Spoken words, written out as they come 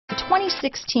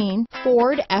2016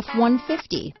 Ford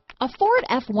F-150. A Ford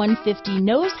F-150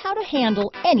 knows how to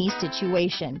handle any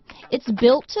situation. It's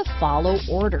built to follow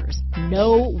orders,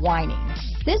 no whining.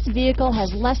 This vehicle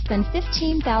has less than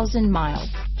 15,000 miles.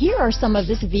 Here are some of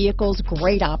this vehicle's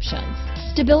great options: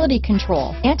 stability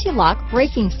control, anti-lock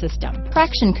braking system,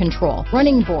 traction control,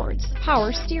 running boards,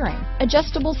 power steering,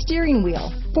 adjustable steering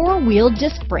wheel, four-wheel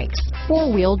disc brakes,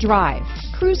 four-wheel drive,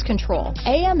 cruise control,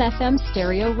 AM/FM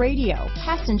stereo radio,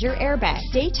 passenger airbag,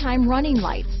 daytime running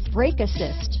lights, brake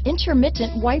assist,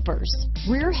 intermittent wipers,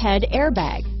 rear head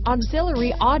airbag,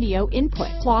 auxiliary audio input,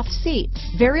 cloth seats,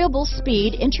 variable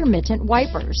speed intermittent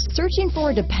wipers. Searching for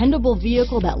a dependable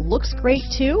vehicle that looks great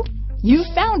too? You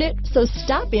found it, so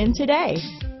stop in today.